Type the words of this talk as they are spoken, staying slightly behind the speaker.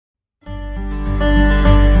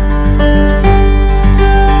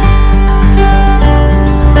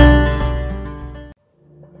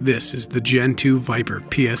This is the Gen 2 Viper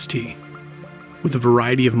PST. With a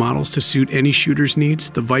variety of models to suit any shooter's needs,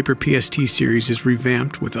 the Viper PST series is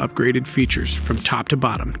revamped with upgraded features from top to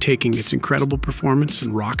bottom, taking its incredible performance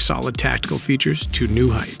and rock-solid tactical features to new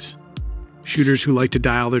heights. Shooters who like to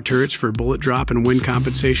dial their turrets for bullet drop and wind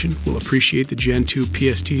compensation will appreciate the Gen 2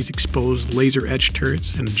 PST's exposed laser-etched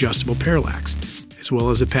turrets and adjustable parallax, as well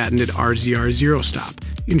as a patented RZR zero stop,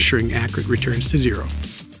 ensuring accurate returns to zero.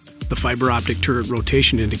 The fiber optic turret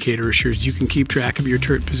rotation indicator assures you can keep track of your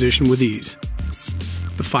turret position with ease.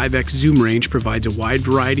 The 5x zoom range provides a wide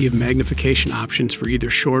variety of magnification options for either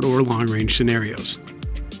short or long-range scenarios.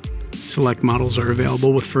 Select models are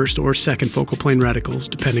available with first or second focal plane reticles,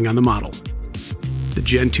 depending on the model. The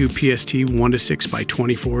Gen 2 PST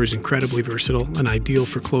 1-6x24 is incredibly versatile and ideal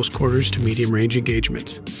for close quarters to medium-range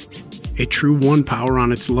engagements. A true 1 power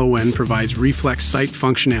on its low end provides reflex sight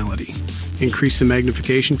functionality. Increase the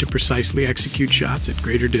magnification to precisely execute shots at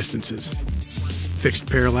greater distances. Fixed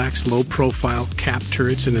parallax, low-profile, capped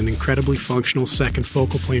turrets, and an incredibly functional second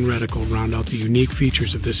focal plane reticle round out the unique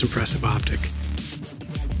features of this impressive optic.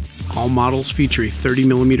 All models feature a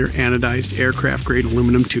 30mm anodized aircraft-grade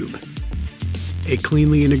aluminum tube. A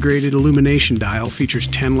cleanly integrated illumination dial features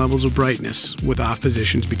 10 levels of brightness, with off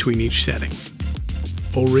positions between each setting.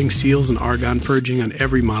 O-ring seals and argon purging on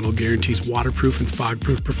every model guarantees waterproof and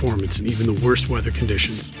fog-proof performance in even the worst weather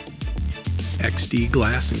conditions. XD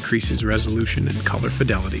glass increases resolution and color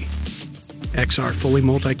fidelity. XR fully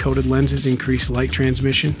multi-coated lenses increase light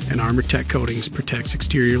transmission, and ArmorTech coatings protects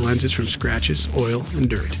exterior lenses from scratches, oil, and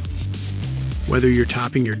dirt. Whether you're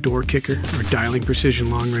topping your door kicker or dialing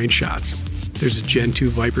precision long-range shots, there's a Gen 2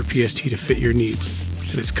 Viper PST to fit your needs,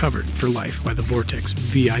 and it's covered for life by the Vortex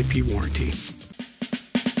VIP warranty.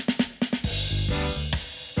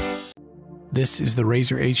 This is the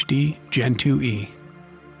Razor HD Gen 2E.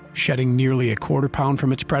 Shedding nearly a quarter pound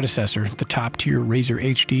from its predecessor, the top-tier Razor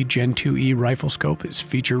HD Gen 2E rifle scope is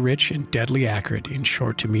feature-rich and deadly accurate in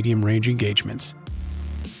short to medium-range engagements.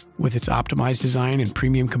 With its optimized design and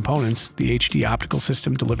premium components, the HD optical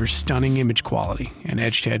system delivers stunning image quality and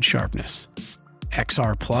edge-to-edge sharpness.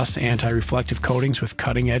 XR Plus anti-reflective coatings with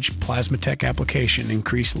cutting-edge Plasmatech application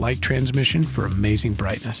increase light transmission for amazing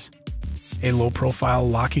brightness. A low-profile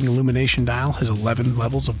locking illumination dial has 11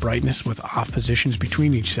 levels of brightness with off positions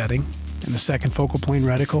between each setting, and the second focal plane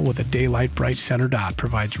reticle with a daylight bright center dot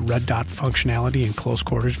provides red dot functionality and close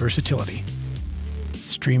quarters versatility.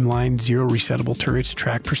 Streamlined zero resettable turrets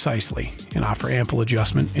track precisely and offer ample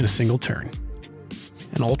adjustment in a single turn.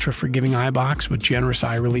 An ultra-forgiving eye box with generous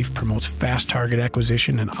eye relief promotes fast target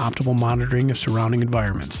acquisition and optimal monitoring of surrounding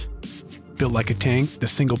environments. Built like a tank, the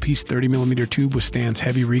single-piece 30mm tube withstands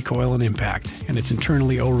heavy recoil and impact, and it's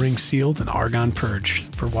internally O-ring sealed and argon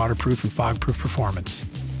purged for waterproof and fog-proof performance.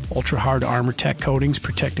 Ultra-hard ArmorTech coatings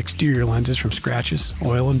protect exterior lenses from scratches,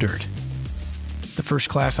 oil, and dirt. The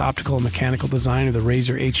first-class optical and mechanical design of the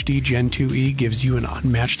Razor HD Gen 2E gives you an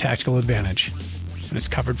unmatched tactical advantage, and it's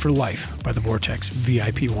covered for life by the Vortex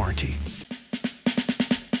VIP warranty.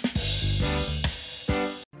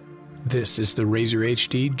 This is the Razor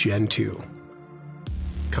HD Gen 2.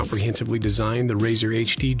 Comprehensively designed, the Razor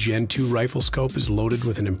HD Gen 2 rifle scope is loaded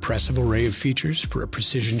with an impressive array of features for a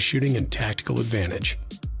precision shooting and tactical advantage.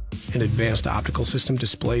 An advanced optical system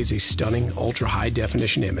displays a stunning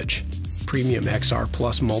ultra-high-definition image. Premium XR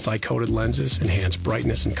Plus multi-coated lenses enhance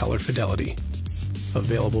brightness and color fidelity.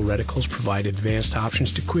 Available reticles provide advanced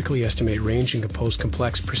options to quickly estimate range and compose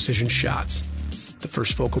complex precision shots. The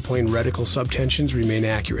first focal plane reticle subtensions remain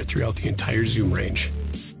accurate throughout the entire zoom range.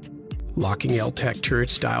 Locking L-Tech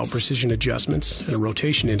turrets dial precision adjustments, and a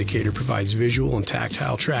rotation indicator provides visual and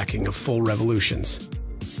tactile tracking of full revolutions.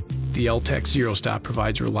 The L-Tech Zero Stop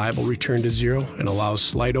provides reliable return to zero and allows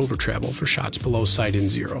slight over travel for shots below sight in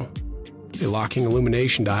zero. A locking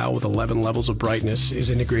illumination dial with 11 levels of brightness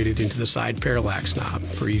is integrated into the side parallax knob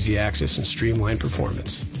for easy access and streamlined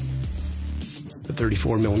performance. The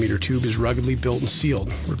 34mm tube is ruggedly built and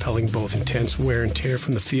sealed, repelling both intense wear and tear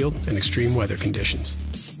from the field and extreme weather conditions.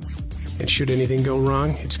 And should anything go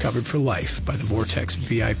wrong, it's covered for life by the Vortex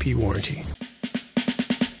VIP warranty.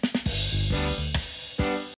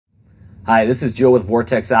 Hi, this is Joe with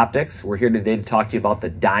Vortex Optics. We're here today to talk to you about the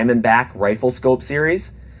Diamondback rifle scope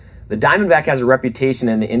series. The Diamondback has a reputation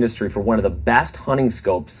in the industry for one of the best hunting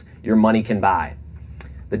scopes your money can buy.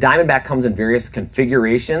 The Diamondback comes in various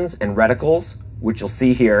configurations and reticles, which you'll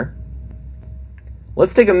see here.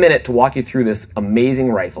 Let's take a minute to walk you through this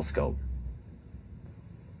amazing rifle scope.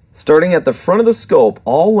 Starting at the front of the scope,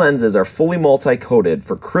 all lenses are fully multi-coated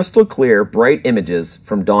for crystal clear, bright images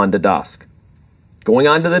from dawn to dusk. Going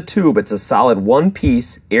on to the tube, it's a solid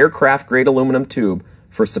one-piece aircraft-grade aluminum tube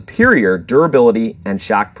for superior durability and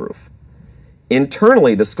shockproof.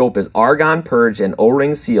 Internally, the scope is argon purged and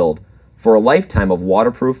O-ring sealed for a lifetime of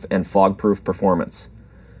waterproof and fog-proof performance.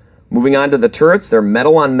 Moving on to the turrets, they're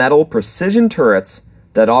metal-on-metal precision turrets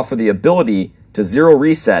that offer the ability to zero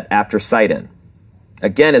reset after sight-in.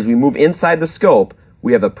 Again, as we move inside the scope,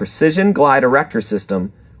 we have a precision glide erector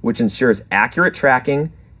system which ensures accurate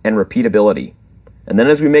tracking and repeatability. And then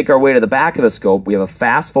as we make our way to the back of the scope, we have a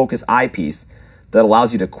fast focus eyepiece that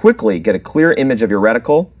allows you to quickly get a clear image of your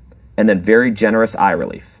reticle and then very generous eye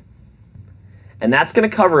relief. And that's going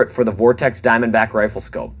to cover it for the Vortex Diamondback rifle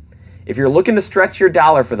scope. If you're looking to stretch your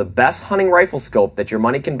dollar for the best hunting rifle scope that your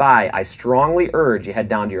money can buy, I strongly urge you head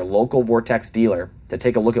down to your local Vortex dealer to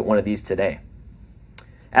take a look at one of these today.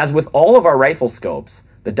 As with all of our rifle scopes,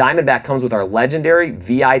 the Diamondback comes with our legendary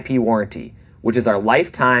VIP warranty, which is our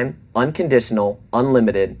lifetime, unconditional,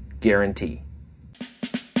 unlimited guarantee.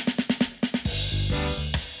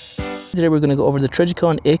 Today we're going to go over the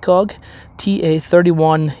Trijicon ACOG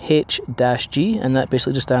TA31H-G, and that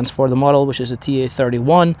basically just stands for the model, which is a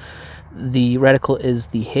TA31. The reticle is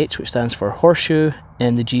the H, which stands for horseshoe,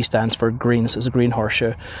 and the G stands for green, so it's a green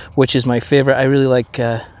horseshoe, which is my favorite. I really like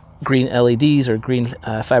green LEDs or green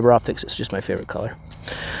fiber optics. It's just my favorite color.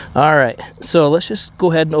 All right, so let's just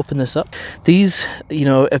go ahead and open this up. These, you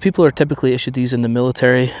know, people are typically issued these in the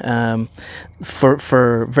military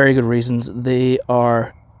for very good reasons. They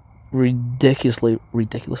are ridiculously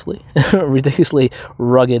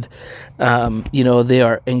rugged. You know, they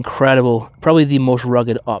are incredible, probably the most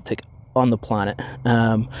rugged optic on the planet.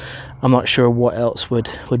 I'm not sure what else would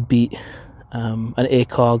beat an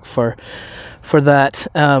ACOG for that.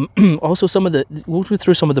 Also, we'll go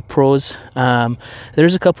through some of the pros.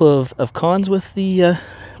 There's a couple of cons with the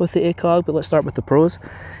ACOG, but let's start with the pros.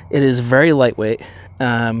 It is very lightweight.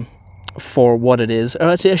 For what it is.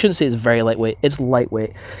 I shouldn't say it's very lightweight, it's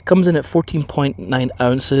lightweight. Comes in at 14.9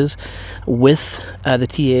 ounces with the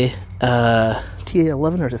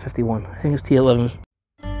TA11, or is it 51? I think it's TA11.